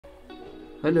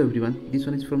Hello everyone, this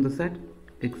one is from the SAT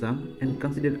exam and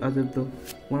considered as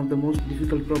one of the most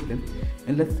difficult problem,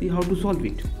 and let's see how to solve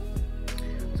it.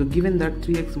 So given that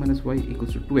 3x minus y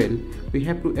equals to 12, we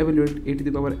have to evaluate a to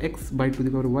the power x by 2 to the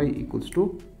power y equals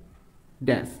to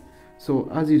dash. So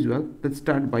as usual, let's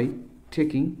start by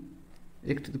taking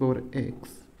x to the power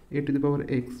x, a to the power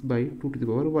x by 2 to the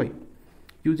power y.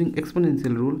 Using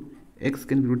exponential rule, x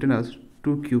can be written as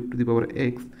 2 cubed to the power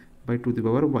x by 2 to the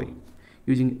power y.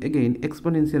 Using again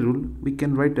exponential rule, we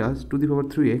can write as 2 to the power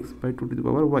 3x by 2 to the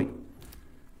power y.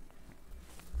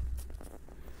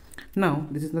 Now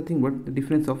this is nothing but the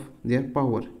difference of their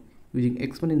power. Using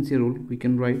exponential rule, we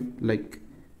can write like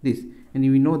this, and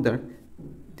we know that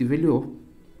the value of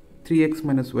 3x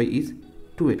minus y is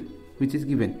 12, which is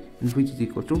given, and which is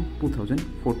equal to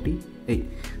 2048.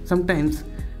 Sometimes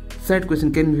SAT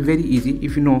question can be very easy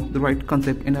if you know the right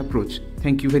concept and approach.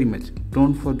 Thank you very much.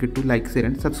 Don't forget to like, share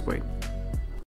and subscribe.